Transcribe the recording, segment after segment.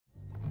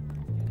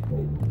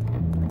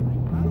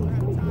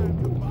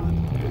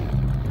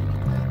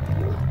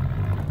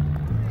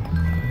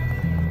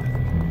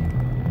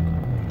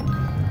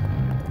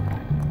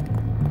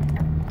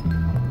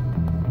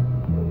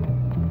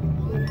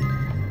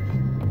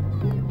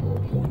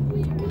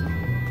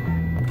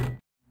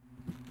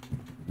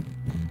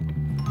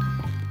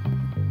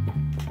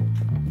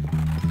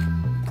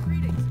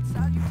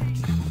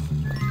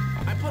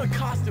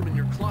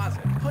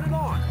closet. Put it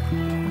on.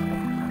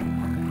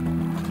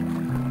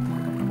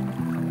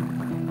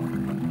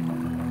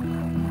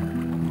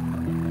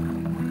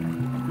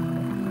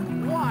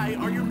 Why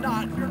are you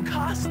not in your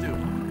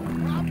costume?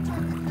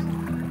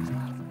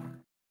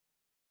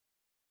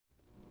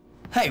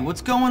 Hey,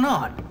 what's going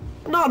on?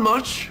 Not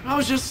much. I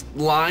was just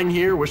lying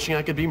here wishing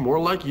I could be more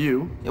like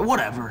you. Yeah,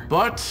 whatever.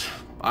 But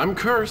I'm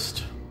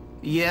cursed.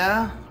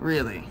 Yeah?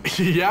 Really?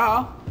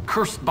 Yeah,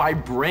 cursed by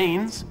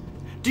brains.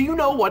 Do you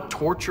know what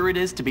torture it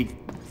is to be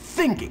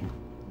thinking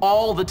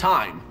all the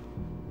time?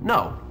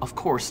 No, of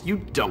course you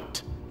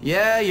don't.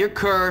 Yeah, you're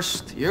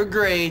cursed. You're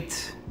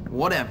great.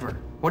 Whatever.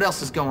 What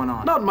else is going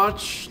on? Not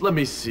much. Let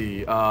me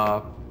see.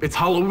 It's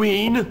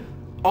Halloween.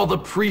 All the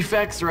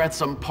prefects are at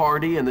some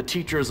party and the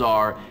teachers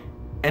are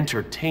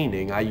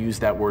entertaining. I use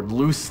that word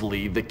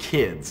loosely, the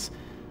kids.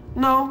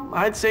 No,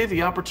 I'd say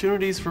the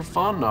opportunities for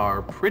fun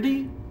are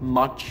pretty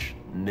much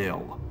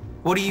nil.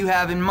 What do you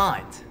have in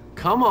mind?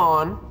 Come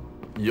on,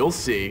 you'll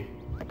see.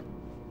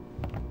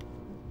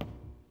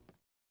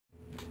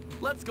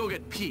 Let's go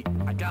get Pete.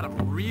 I got a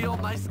real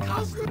nice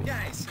costume.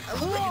 Guys, I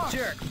look like a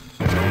jerk.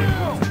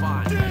 Oh,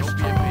 fine, don't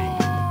be a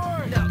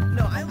baby.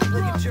 No, I look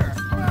like a jerk.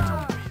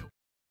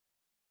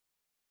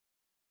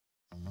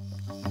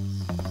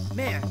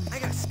 Man, I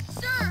got...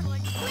 Sir,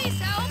 please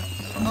help.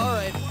 All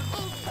right.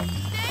 Oh,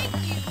 thank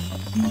you.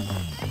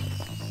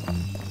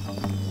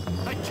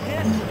 I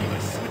can't believe I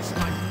switched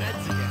my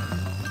meds again.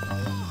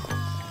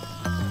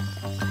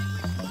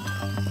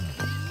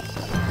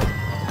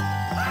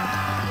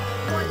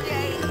 One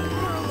day.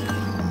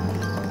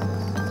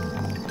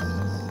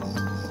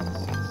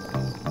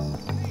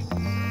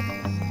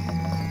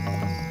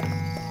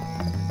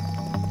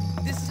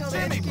 This is how they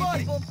Jimmy, educate buddy,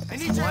 people. I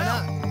need your Why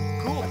help. not?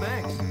 Cool,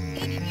 thanks.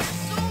 Hated you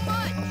so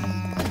much.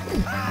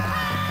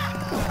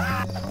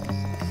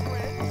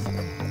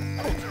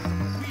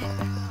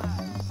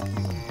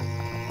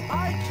 I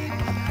keep...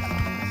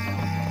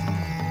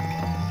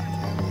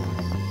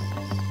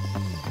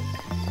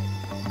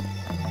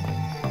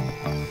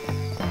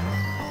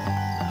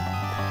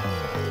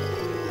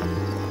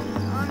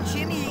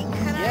 Jimmy,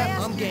 can I Yeah,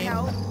 ask I'm you game.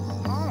 help?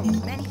 Oh,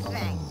 many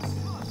thanks.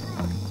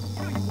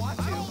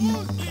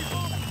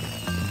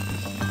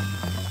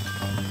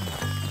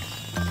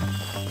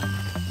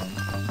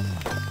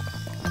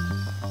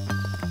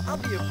 I'll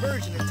be a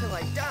virgin until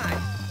I die.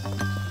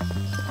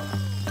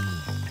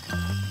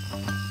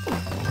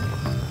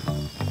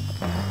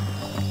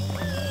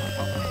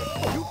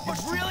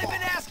 You've really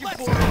been asking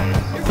for it.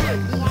 You're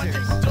really Watching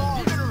losers. dogs.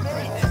 You're gonna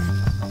regret this.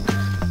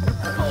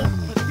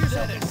 Here's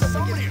that.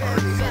 Somebody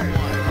hurt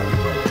someone.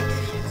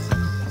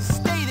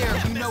 Stay there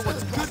if you know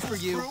what's good for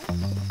you.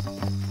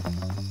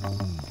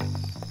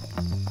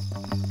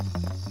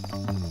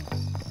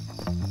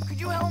 Could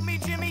you help me,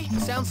 Jimmy?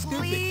 Sounds stupid.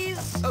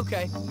 Please?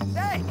 Okay.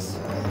 Thanks.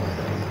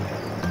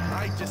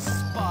 I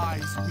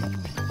despise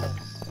weak people.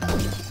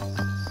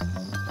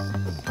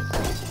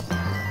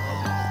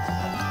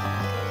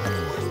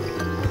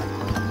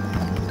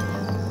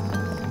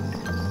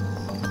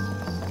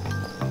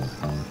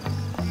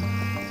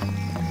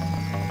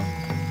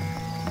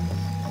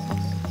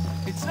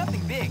 It's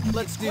nothing big.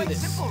 Let's do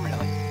this. Simple,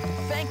 really.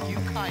 Thank you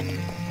kindly.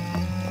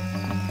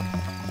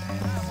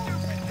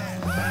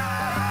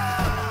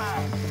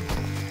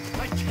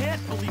 I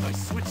can't believe I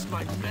switched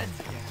my meds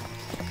again.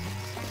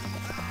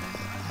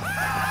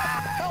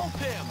 Help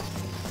him!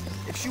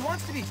 If she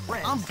wants to be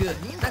friends... I'm good.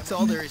 That's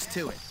all there is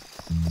to it.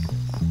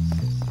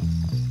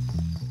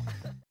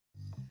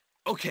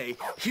 Okay,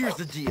 here's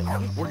the deal.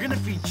 We're gonna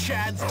feed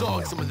Chad's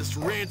dog some of this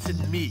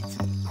rancid meat.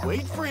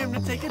 Wait for him to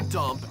take a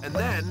dump, and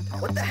then...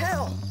 What the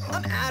hell?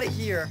 I'm out of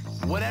here.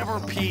 Whatever,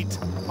 Pete.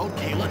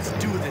 Okay, let's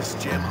do this,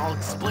 Jim. I'll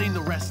explain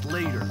the rest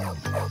later.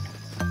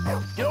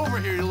 Get over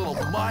here, you little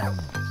mutt.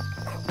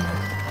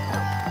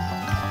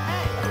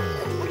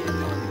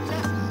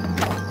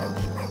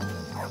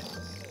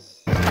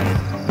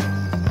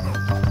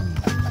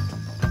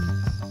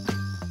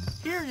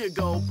 Here you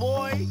go,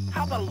 boy.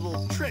 How about a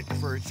little trick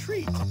for a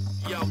treat?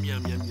 Yum,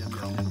 yum, yum, yum, yum,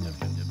 yum, yum,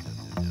 yum, yum,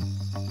 yum,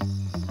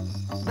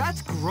 yum.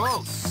 That's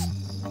gross.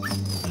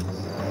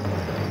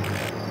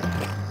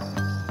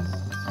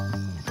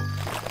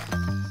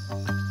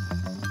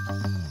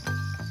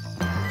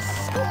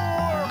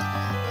 Score!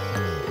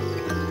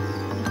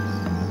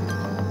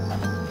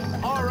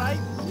 All right,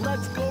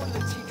 let's go to the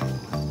teacher's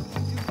room.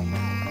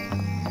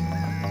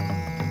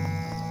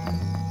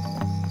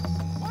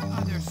 Why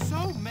are there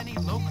so many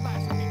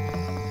low-class people?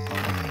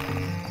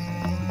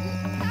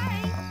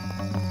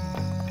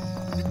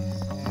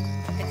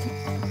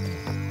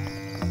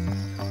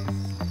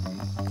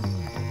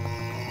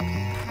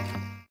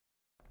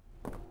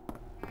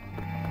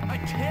 I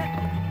can't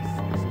believe I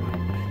switched my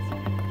meds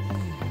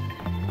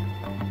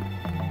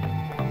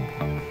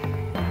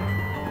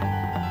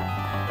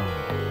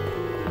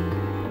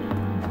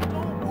again.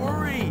 Don't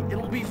worry,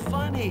 it'll be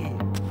funny.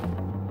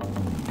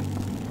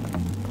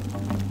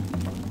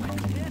 I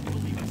can't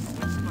believe I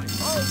switched my...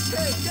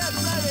 Okay, get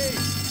ready.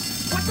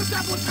 What the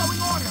devil's going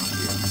on out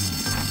here?